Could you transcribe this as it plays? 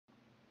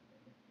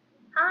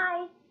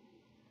Hi,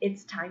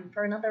 it's time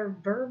for another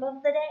verb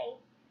of the day.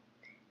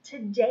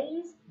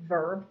 Today's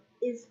verb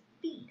is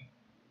feed.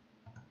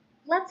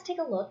 Let's take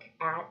a look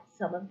at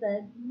some of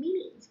the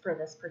meanings for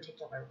this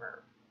particular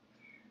verb.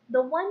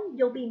 The one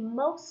you'll be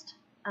most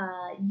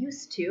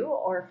used to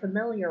or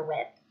familiar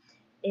with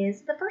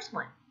is the first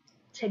one,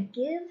 to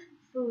give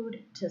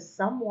food to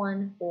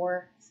someone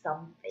or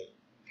something.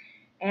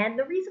 And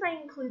the reason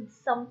I include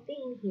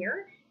something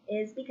here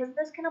is because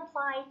this can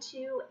apply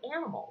to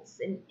animals,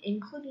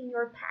 including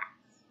your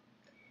pets.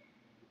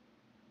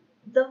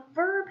 The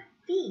verb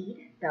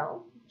feed,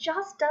 though,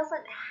 just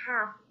doesn't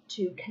have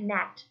to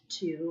connect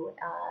to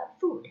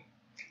food.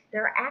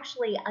 There are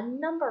actually a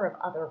number of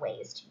other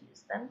ways to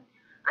use them.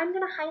 I'm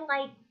going to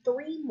highlight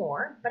 3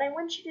 more, but I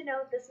want you to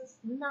know this is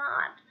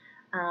not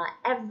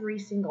every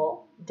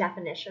single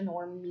definition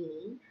or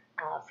meaning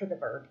for the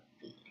verb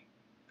feed.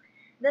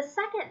 The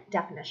second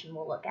definition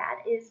we'll look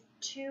at is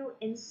to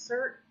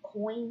insert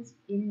coins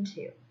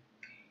into.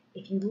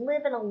 If you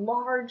live in a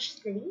large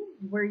city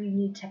where you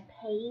need to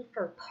pay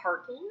for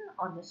parking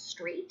on the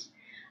street,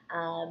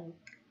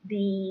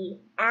 the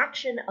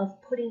action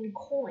of putting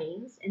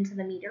coins into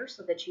the meter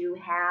so that you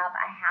have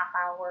a half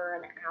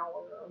hour, an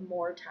hour, or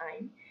more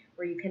time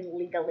where you can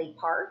legally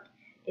park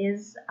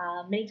is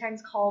many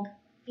times called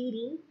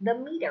feeding the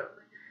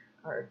meter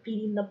or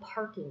feeding the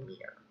parking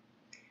meter.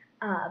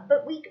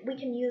 But we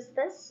can use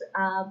this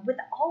with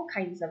all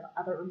kinds of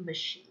other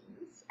machines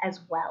as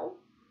well.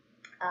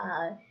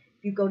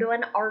 If you go to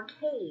an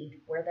arcade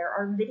where there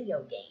are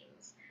video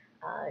games,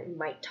 you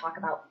might talk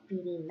about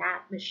feeding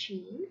that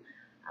machine.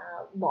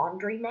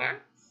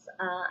 Laundromats,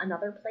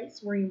 another place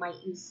where you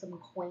might use some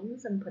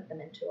coins and put them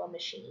into a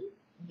machine.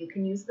 You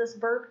can use this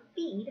verb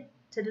feed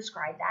to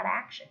describe that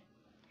action.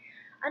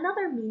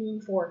 Another meaning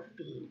for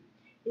feed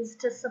is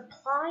to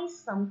supply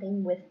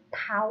something with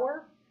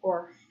power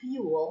or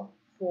fuel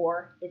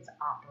for its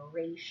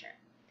operation.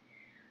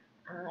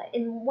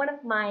 In one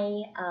of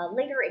my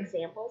later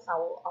examples,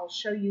 I'll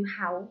show you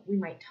how we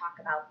might talk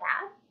about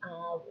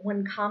that.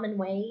 One common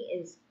way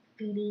is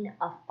feeding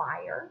a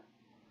fire.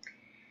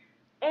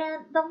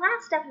 And the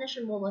last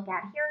definition we'll look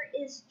at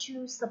here is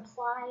to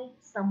supply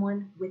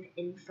someone with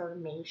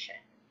information.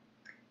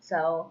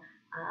 So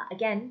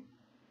again,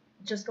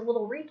 just a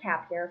little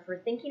recap here. If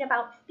we're thinking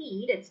about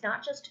feed, it's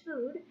not just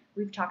food.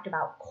 We've talked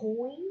about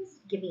coins,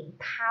 giving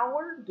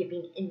power,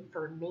 giving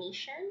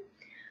information.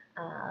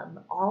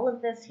 All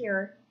of this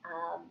here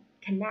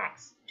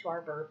connects to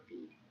our verb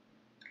feed.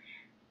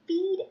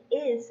 Feed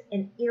is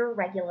an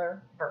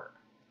irregular verb.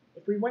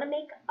 If we want to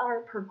make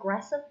our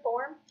progressive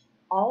form,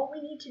 all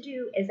we need to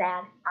do is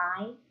add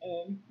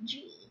ing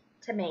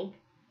to make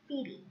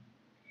feeding.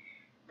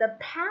 The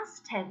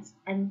past tense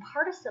and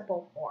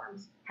participle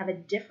forms have a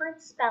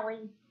different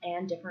spelling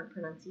and different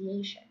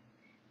pronunciation.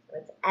 So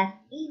it's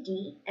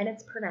F-E-D and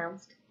it's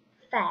pronounced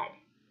fed.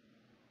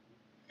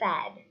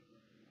 Fed.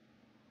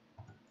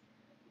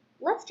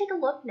 Let's take a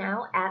look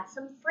now at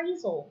some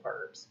phrasal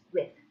verbs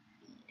with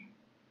feed.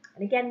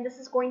 And again, this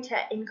is going to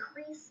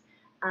increase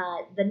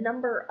the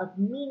number of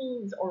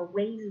meanings or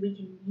ways we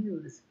can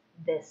use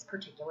this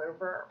particular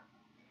verb.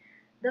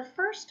 The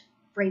first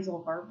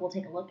phrasal verb we'll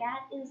take a look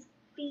at is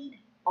feed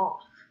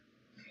off.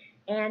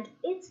 And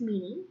its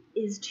meaning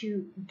is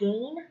to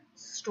gain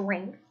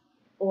strength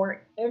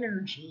or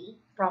energy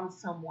from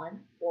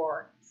someone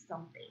or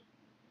something.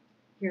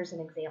 Here's an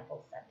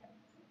example sentence.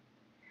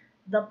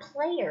 The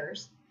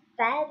players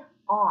fed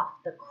off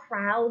the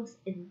crowd's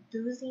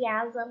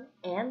enthusiasm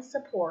and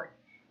support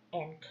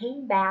and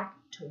came back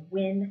to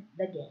win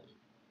the game.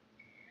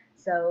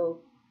 So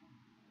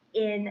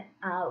in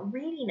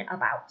reading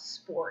about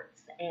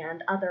sports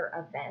and other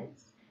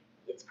events,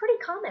 it's pretty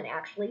common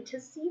actually to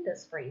see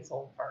this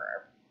phrasal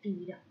verb,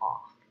 feed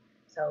off.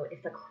 So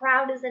if the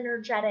crowd is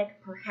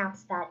energetic,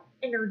 perhaps that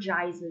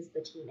energizes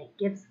the team. It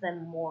gives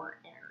them more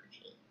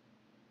energy.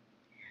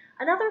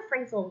 Another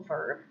phrasal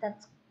verb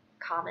that's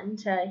common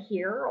to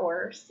hear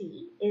or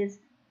see is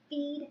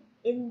feed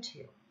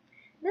into.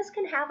 This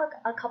can have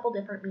a couple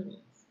different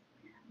meanings.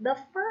 The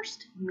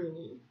first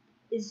meaning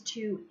is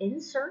to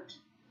insert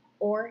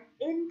or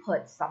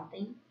input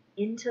something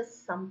into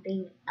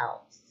something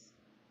else.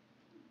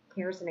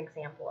 Here's an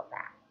example of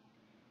that.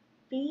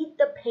 Feed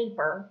the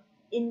paper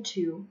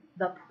into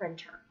the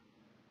printer.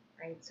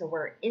 Right? So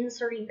we're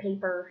inserting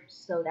paper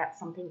so that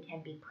something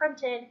can be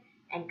printed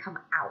and come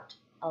out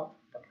of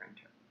the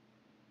printer.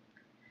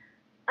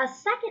 A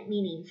second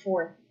meaning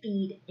for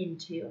feed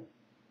into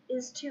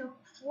is to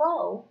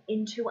flow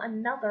into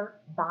another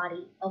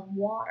body of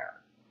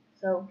water.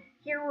 So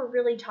here we're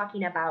really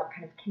talking about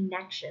kind of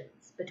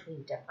connections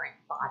between different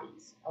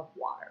bodies of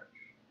water.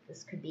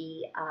 This could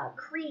be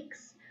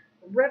creeks,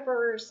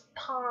 rivers,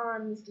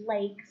 ponds,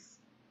 lakes.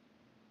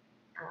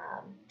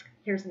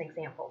 Here's an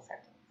example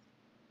sentence.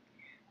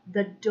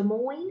 The Des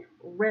Moines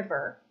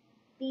River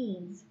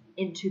feeds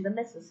into the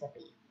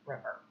Mississippi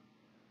River.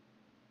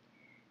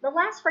 The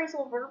last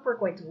phrasal verb we're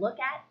going to look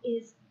at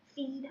is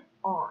feed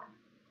on,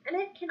 and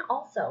it can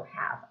also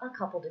have a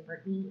couple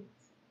different meanings.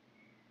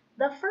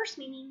 The first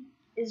meaning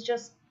is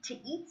just to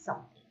eat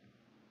something.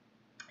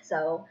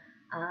 So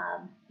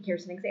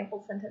here's an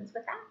example sentence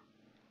with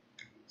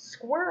that.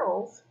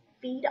 Squirrels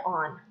feed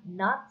on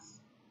nuts,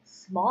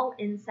 small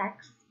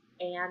insects,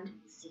 and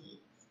seeds.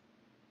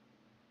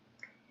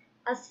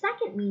 A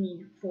second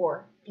meaning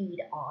for feed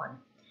on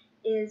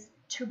is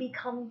to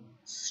become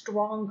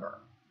stronger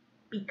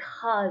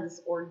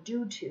because or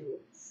due to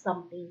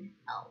something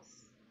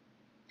else.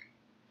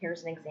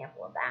 Here's an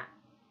example of that.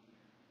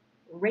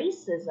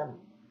 Racism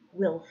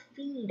will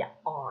feed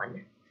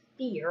on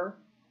fear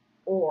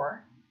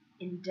or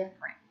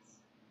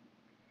indifference.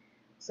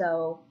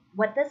 So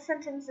what this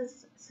sentence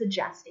is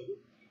suggesting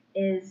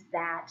is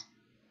that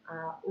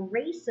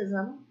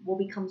racism will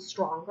become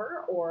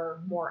stronger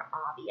or more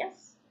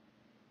obvious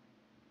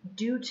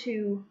due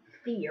to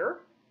fear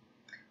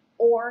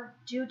or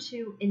due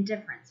to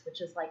indifference,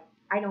 which is like,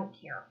 I don't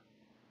care.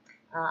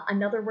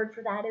 Another word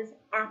for that is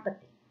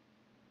apathy.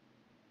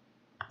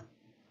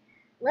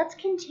 Let's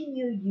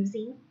continue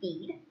using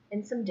feed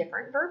in some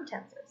different verb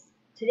tenses.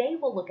 Today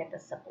we'll look at the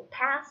simple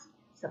past,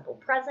 simple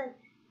present,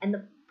 and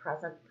the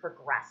present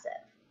progressive.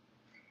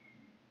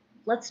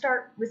 Let's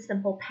start with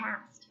simple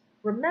past.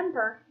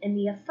 Remember, in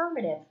the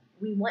affirmative,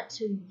 we want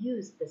to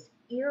use this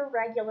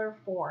irregular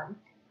form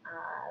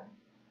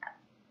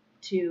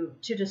to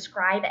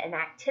describe an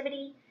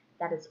activity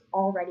that is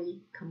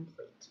already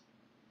complete.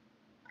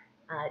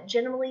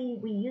 Generally,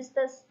 we use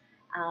this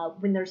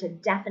when there's a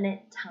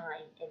definite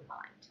time in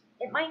mind.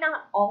 It might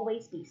not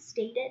always be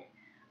stated,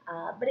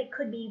 but it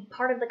could be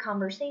part of the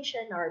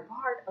conversation or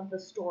part of the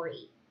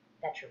story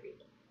that you're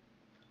reading.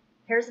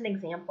 Here's an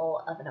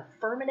example of an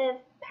affirmative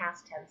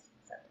past tense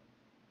sentence.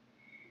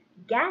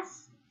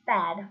 Guests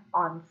fed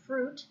on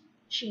fruit,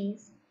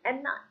 cheese,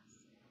 and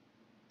nuts.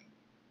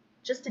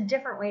 Just a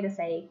different way to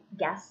say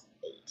guests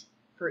ate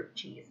fruit,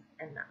 cheese,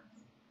 and nuts.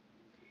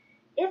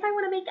 If I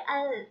want to make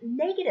a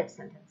negative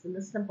sentence in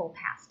the simple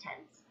past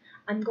tense,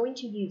 I'm going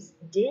to use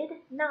did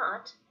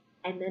not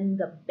and then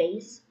the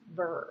base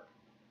verb.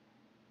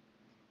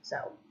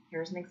 So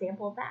here's an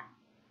example of that.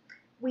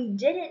 We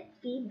didn't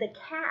feed the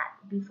cat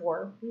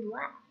before we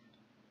left.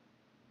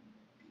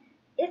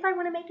 If I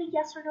want to make a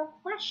yes or no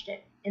question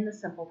in the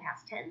simple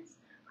past tense,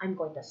 I'm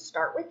going to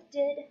start with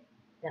did,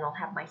 then I'll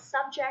have my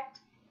subject,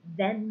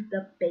 then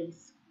the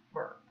base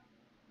verb.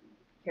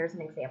 Here's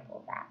an example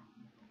of that.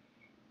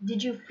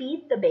 Did you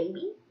feed the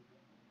baby?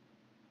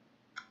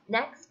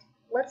 Next,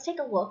 let's take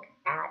a look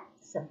at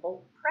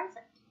simple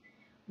present.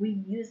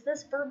 We use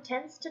this verb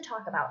tense to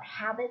talk about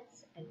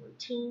habits and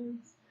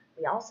routines.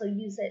 We also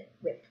use it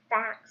with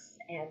facts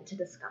and to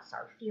discuss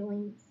our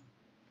feelings.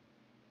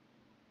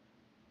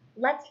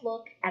 Let's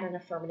look at an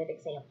affirmative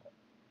example.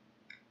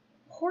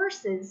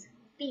 Horses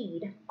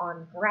feed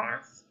on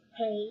grass,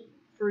 hay,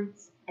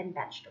 fruits, and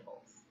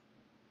vegetables.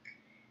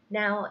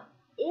 Now,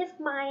 if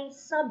my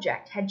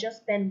subject had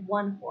just been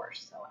one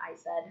horse, so I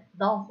said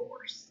the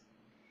horse,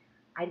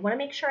 I'd want to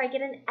make sure I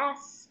get an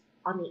S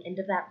on the end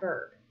of that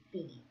verb,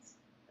 feeds.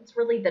 That's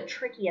really the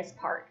trickiest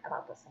part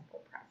about the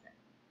simple present.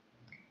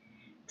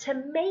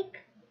 To make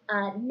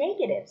a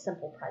negative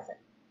simple present,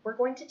 we're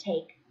going to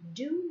take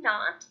do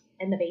not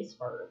and the base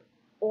verb,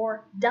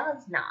 or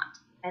does not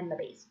and the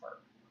base verb.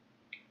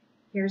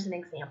 Here's an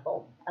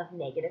example of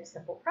negative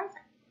simple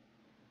present.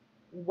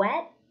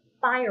 Wet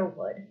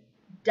firewood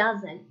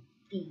doesn't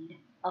feed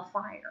a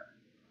fire.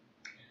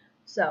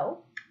 So,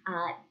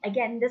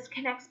 again, this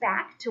connects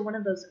back to one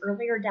of those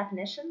earlier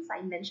definitions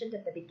I mentioned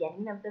at the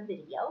beginning of the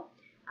video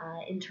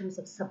in terms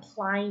of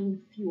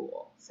supplying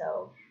fuel.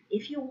 So,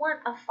 if you want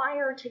a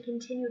fire to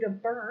continue to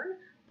burn,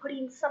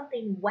 putting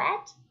something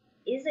wet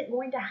isn't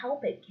going to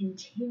help it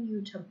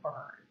continue to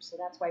burn. So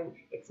that's why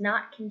it's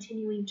not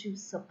continuing to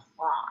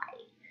supply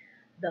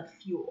the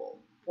fuel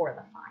for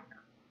the fire.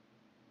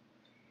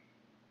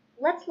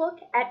 Let's look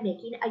at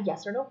making a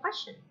yes or no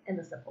question in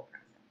the simple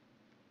present.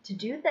 To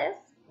do this,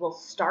 we'll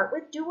start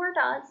with do or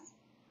does,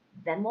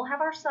 then we'll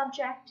have our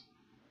subject,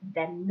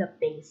 then the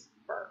base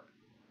verb.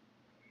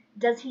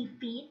 Does he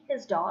feed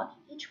his dog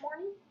each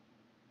morning?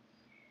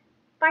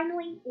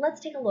 Finally, let's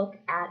take a look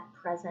at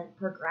present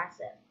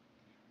progressive.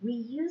 We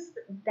use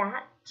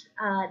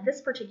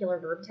this particular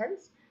verb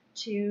tense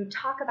to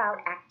talk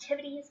about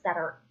activities that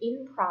are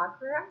in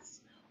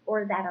progress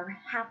or that are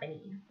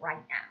happening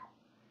right now.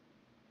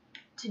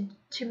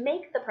 To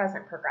make the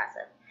present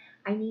progressive,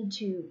 I need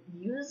to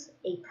use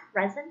a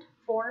present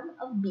form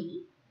of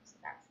be, so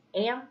that's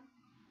am,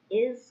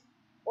 is,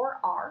 or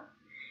are,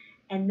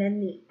 and then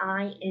the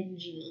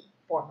ing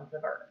form of the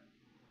verb.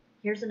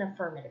 Here's an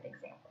affirmative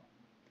example.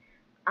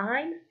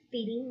 I'm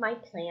feeding my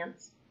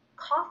plants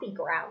coffee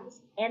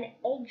grounds and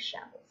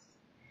eggshells.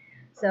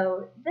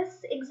 So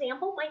this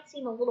example might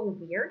seem a little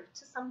weird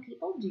to some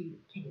people. Can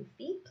you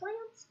feed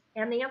plants?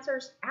 And the answer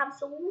is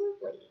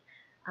absolutely.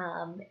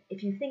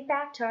 If you think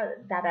back to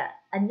that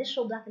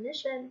initial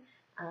definition,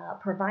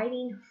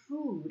 providing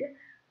food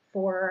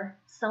for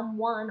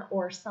someone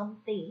or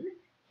something,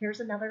 here's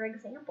another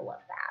example of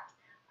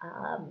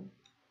that.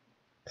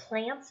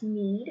 Plants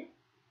need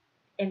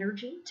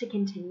energy to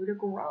continue to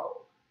grow.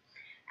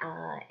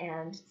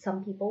 And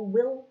some people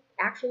will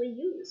actually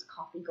use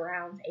coffee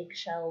grounds,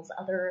 eggshells,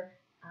 other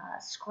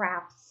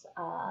scraps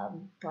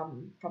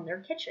from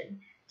their kitchen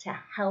to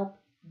help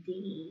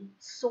the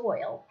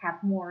soil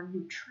have more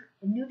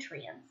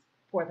nutrients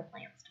for the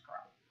plants to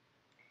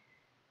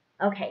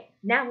grow. Okay,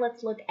 now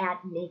let's look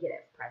at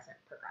negative present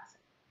progressive.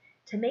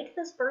 To make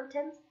this verb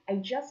tense, I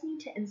just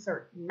need to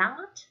insert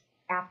not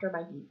after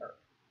my be verb.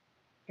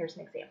 Here's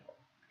an example.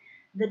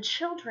 The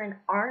children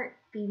aren't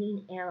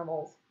feeding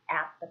animals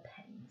at the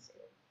petting zoo.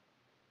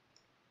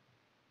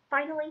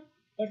 Finally,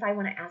 if I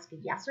want to ask a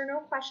yes or no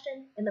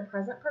question in the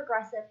present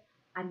progressive,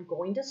 I'm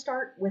going to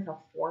start with a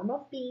form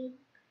of be,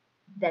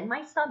 then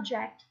my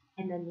subject,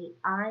 and then the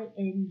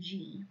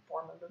ing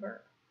form of the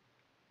verb.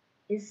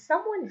 Is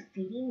someone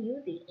feeding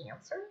you the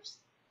answers?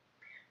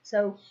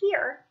 So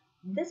here,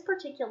 this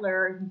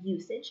particular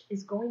usage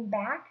is going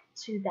back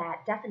to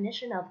that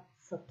definition of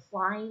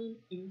supplying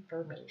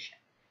information.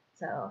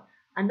 So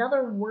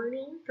another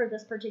wording for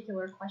this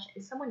particular question,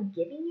 is someone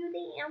giving you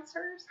the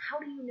answers? How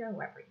do you know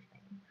everything?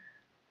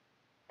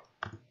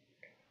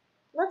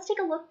 Let's take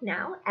a look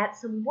now at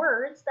some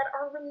words that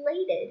are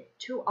related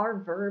to our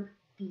verb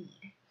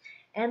feed.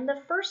 And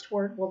the first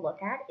word we'll look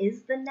at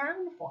is the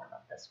noun form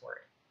of this word.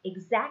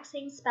 Exact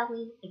same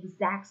spelling,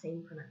 exact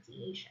same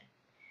pronunciation.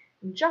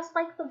 Just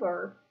like the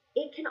verb,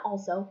 it can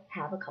also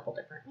have a couple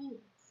different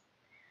meanings.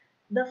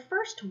 The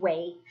first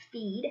way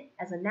feed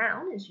as a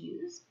noun is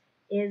used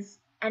is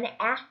an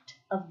act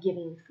of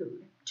giving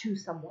food to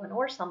someone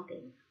or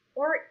something,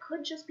 or it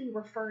could just be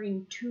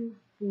referring to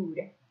food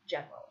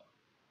generally.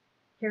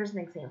 Here's an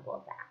example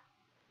of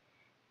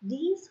that.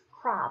 These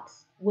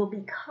crops will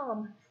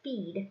become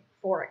feed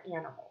for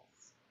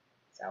animals.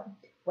 So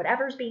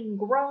whatever's being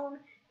grown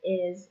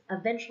is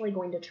eventually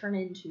going to turn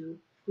into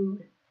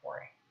food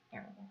for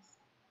animals.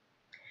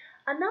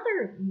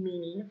 Another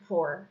meaning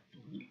for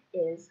feed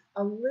is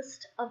a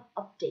list of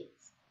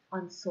updates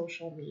on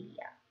social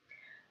media.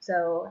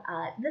 So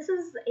this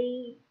is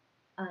a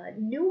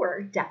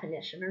newer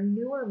definition or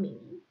newer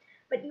meaning,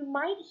 but you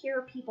might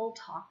hear people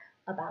talk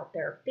about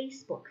their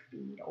Facebook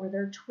feed or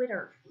their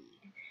Twitter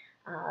feed.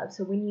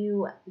 So when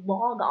you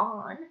log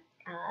on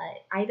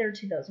either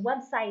to those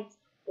websites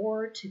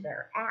or to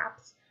their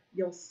apps,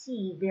 you'll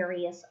see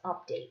various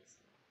updates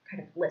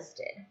kind of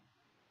listed.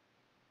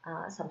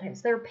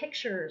 Sometimes there are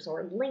pictures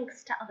or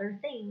links to other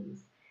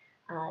things.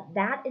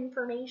 That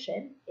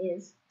information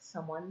is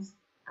someone's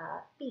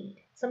feed.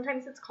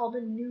 Sometimes it's called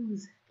a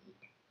news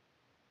feed.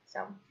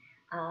 So,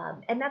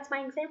 and that's my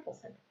example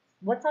sentence.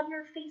 What's on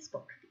your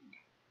Facebook feed?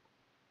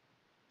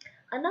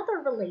 Another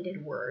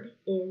related word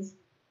is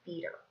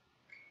feeder.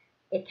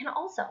 It can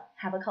also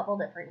have a couple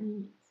different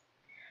meanings.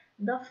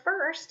 The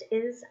first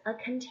is a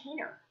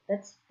container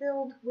that's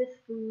filled with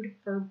food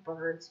for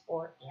birds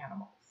or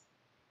animals.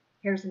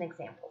 Here's an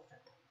example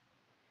sentence.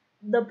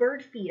 The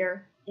bird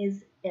feeder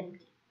is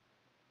empty.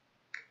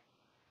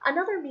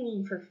 Another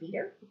meaning for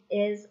feeder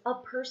is a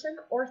person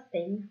or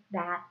thing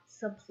that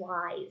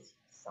supplies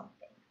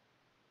something.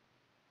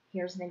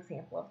 Here's an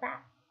example of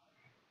that.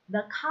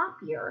 The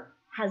copier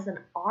has an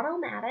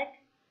automatic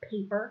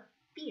paper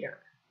feeder.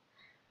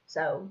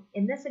 So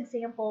in this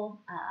example,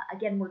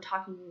 again, we're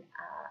talking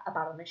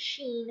about a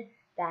machine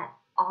that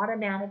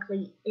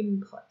automatically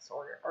inputs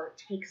or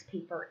takes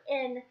paper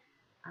in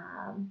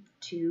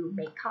to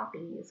make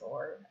copies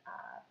or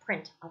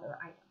print other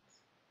items.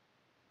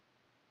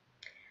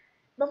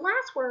 The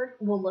last word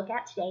we'll look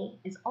at today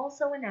is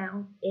also a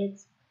noun.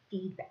 It's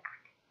feedback.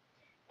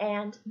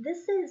 And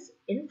this is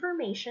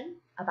information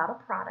about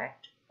a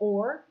product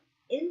or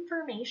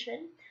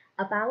information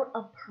about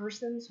a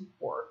person's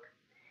work.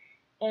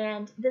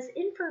 And this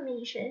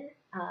information,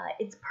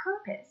 its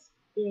purpose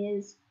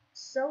is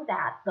so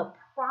that the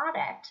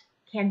product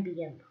can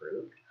be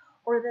improved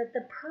or that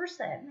the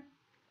person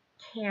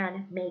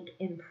can make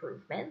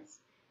improvements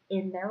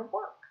in their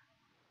work.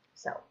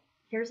 So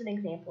here's an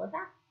example of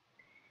that.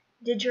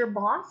 Did your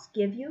boss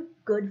give you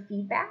good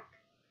feedback?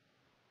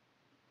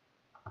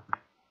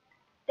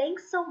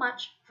 Thanks so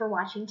much for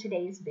watching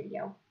today's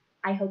video.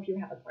 I hope you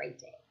have a great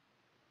day.